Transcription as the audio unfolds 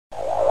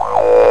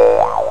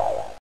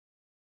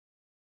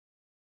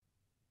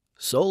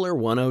Solar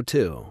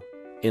 102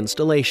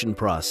 Installation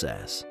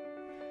Process.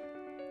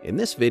 In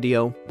this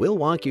video, we'll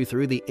walk you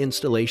through the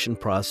installation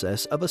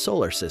process of a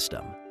solar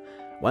system.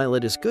 While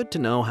it is good to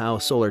know how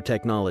solar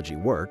technology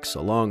works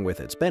along with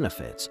its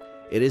benefits,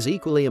 it is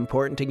equally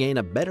important to gain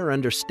a better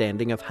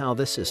understanding of how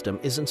the system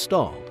is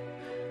installed.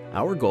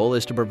 Our goal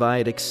is to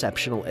provide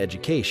exceptional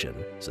education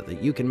so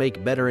that you can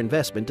make better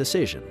investment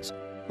decisions.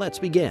 Let's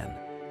begin.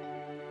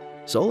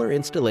 Solar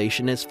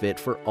installation is fit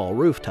for all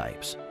roof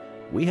types.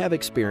 We have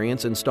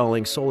experience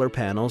installing solar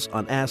panels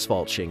on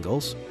asphalt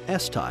shingles,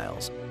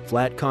 S-tiles,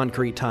 flat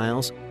concrete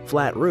tiles,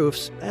 flat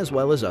roofs, as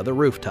well as other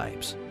roof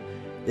types.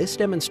 This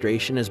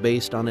demonstration is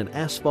based on an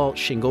asphalt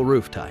shingle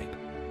roof type.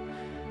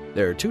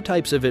 There are two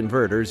types of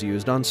inverters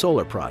used on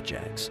solar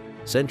projects: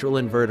 central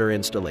inverter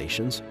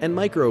installations and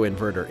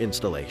microinverter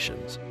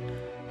installations.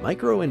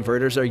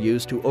 Microinverters are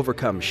used to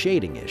overcome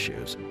shading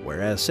issues,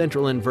 whereas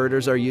central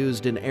inverters are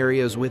used in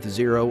areas with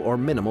zero or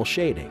minimal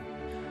shading.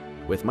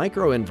 With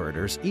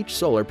microinverters, each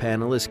solar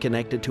panel is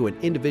connected to an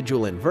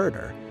individual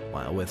inverter,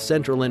 while with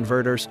central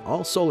inverters,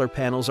 all solar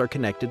panels are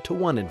connected to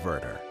one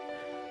inverter.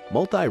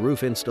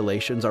 Multi-roof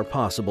installations are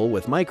possible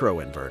with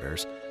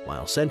microinverters,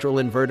 while central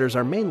inverters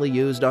are mainly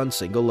used on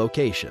single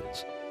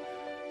locations.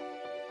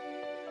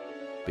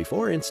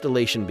 Before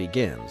installation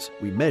begins,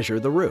 we measure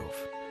the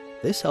roof.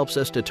 This helps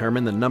us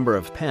determine the number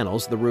of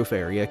panels the roof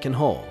area can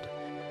hold.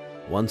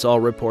 Once all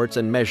reports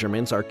and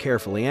measurements are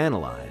carefully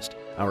analyzed,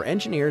 our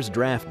engineers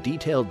draft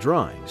detailed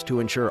drawings to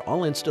ensure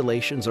all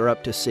installations are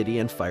up to city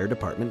and fire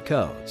department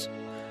codes.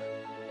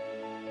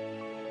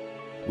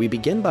 We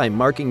begin by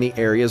marking the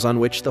areas on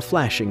which the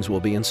flashings will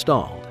be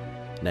installed.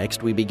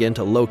 Next, we begin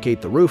to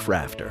locate the roof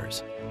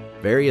rafters.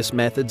 Various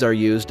methods are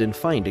used in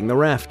finding the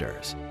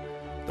rafters.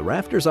 The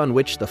rafters on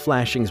which the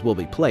flashings will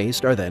be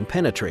placed are then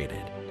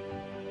penetrated.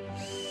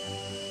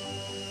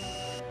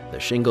 The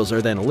shingles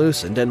are then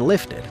loosened and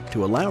lifted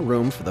to allow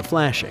room for the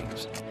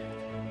flashings.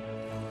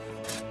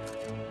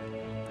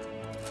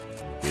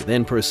 We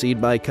then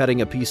proceed by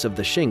cutting a piece of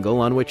the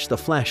shingle on which the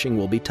flashing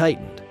will be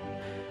tightened.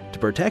 To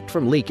protect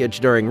from leakage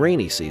during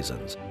rainy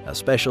seasons, a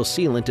special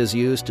sealant is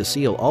used to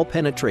seal all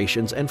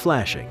penetrations and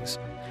flashings.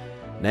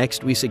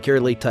 Next, we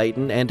securely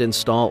tighten and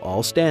install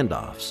all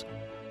standoffs.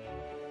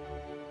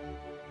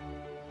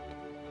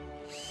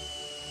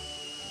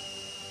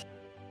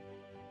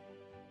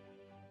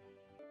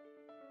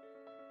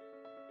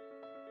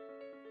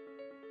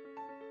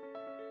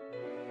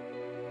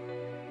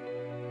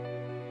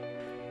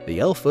 The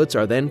L-foots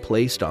are then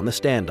placed on the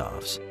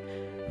standoffs.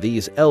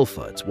 These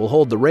L-foots will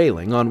hold the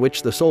railing on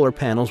which the solar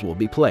panels will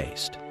be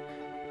placed.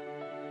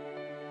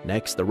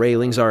 Next, the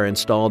railings are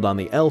installed on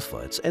the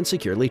L-foots and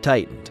securely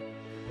tightened.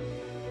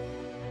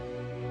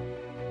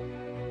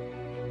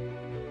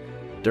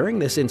 During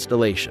this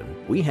installation,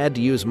 we had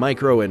to use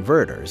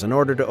microinverters in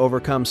order to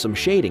overcome some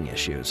shading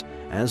issues,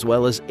 as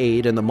well as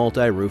aid in the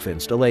multi-roof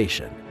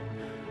installation.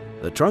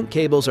 The trunk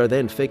cables are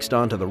then fixed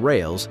onto the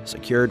rails,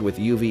 secured with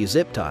UV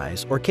zip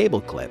ties or cable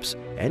clips,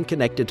 and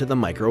connected to the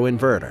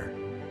microinverter.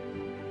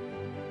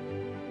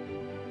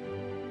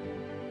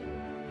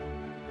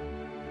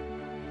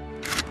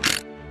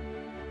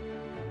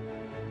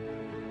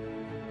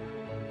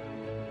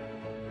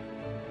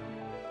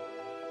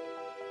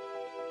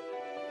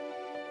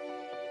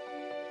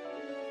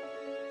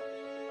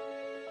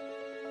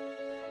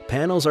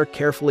 Panels are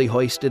carefully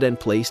hoisted and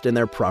placed in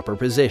their proper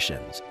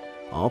positions.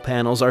 All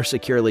panels are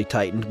securely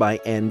tightened by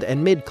end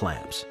and mid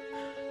clamps.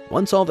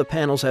 Once all the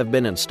panels have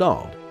been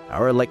installed,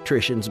 our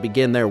electricians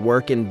begin their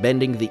work in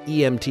bending the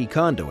EMT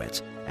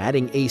conduits,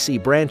 adding AC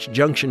branch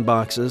junction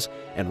boxes,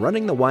 and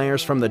running the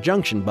wires from the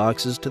junction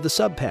boxes to the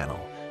subpanel,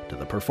 to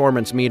the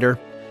performance meter,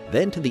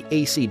 then to the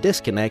AC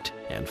disconnect,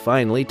 and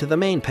finally to the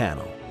main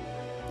panel.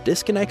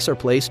 Disconnects are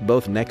placed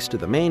both next to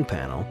the main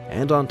panel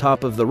and on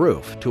top of the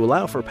roof to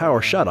allow for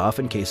power shutoff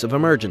in case of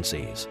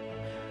emergencies.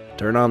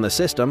 Turn on the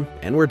system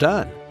and we're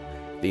done.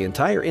 The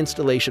entire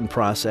installation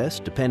process,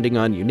 depending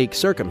on unique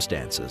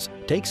circumstances,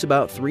 takes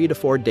about 3 to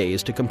 4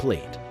 days to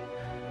complete.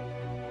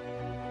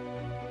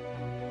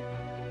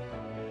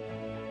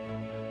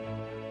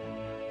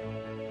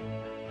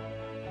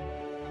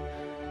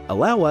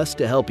 Allow us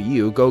to help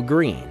you go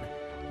green.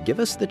 Give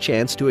us the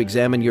chance to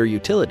examine your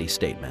utility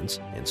statements,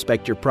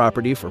 inspect your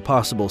property for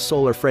possible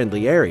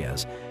solar-friendly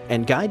areas,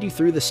 and guide you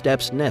through the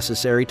steps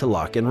necessary to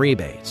lock in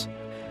rebates.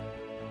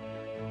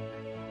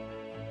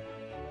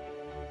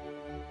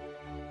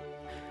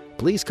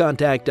 Please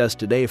contact us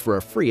today for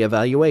a free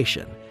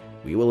evaluation.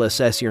 We will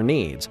assess your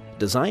needs,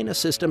 design a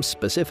system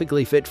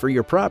specifically fit for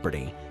your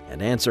property,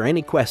 and answer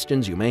any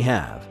questions you may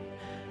have.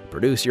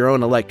 Produce your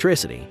own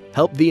electricity,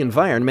 help the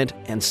environment,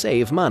 and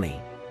save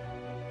money.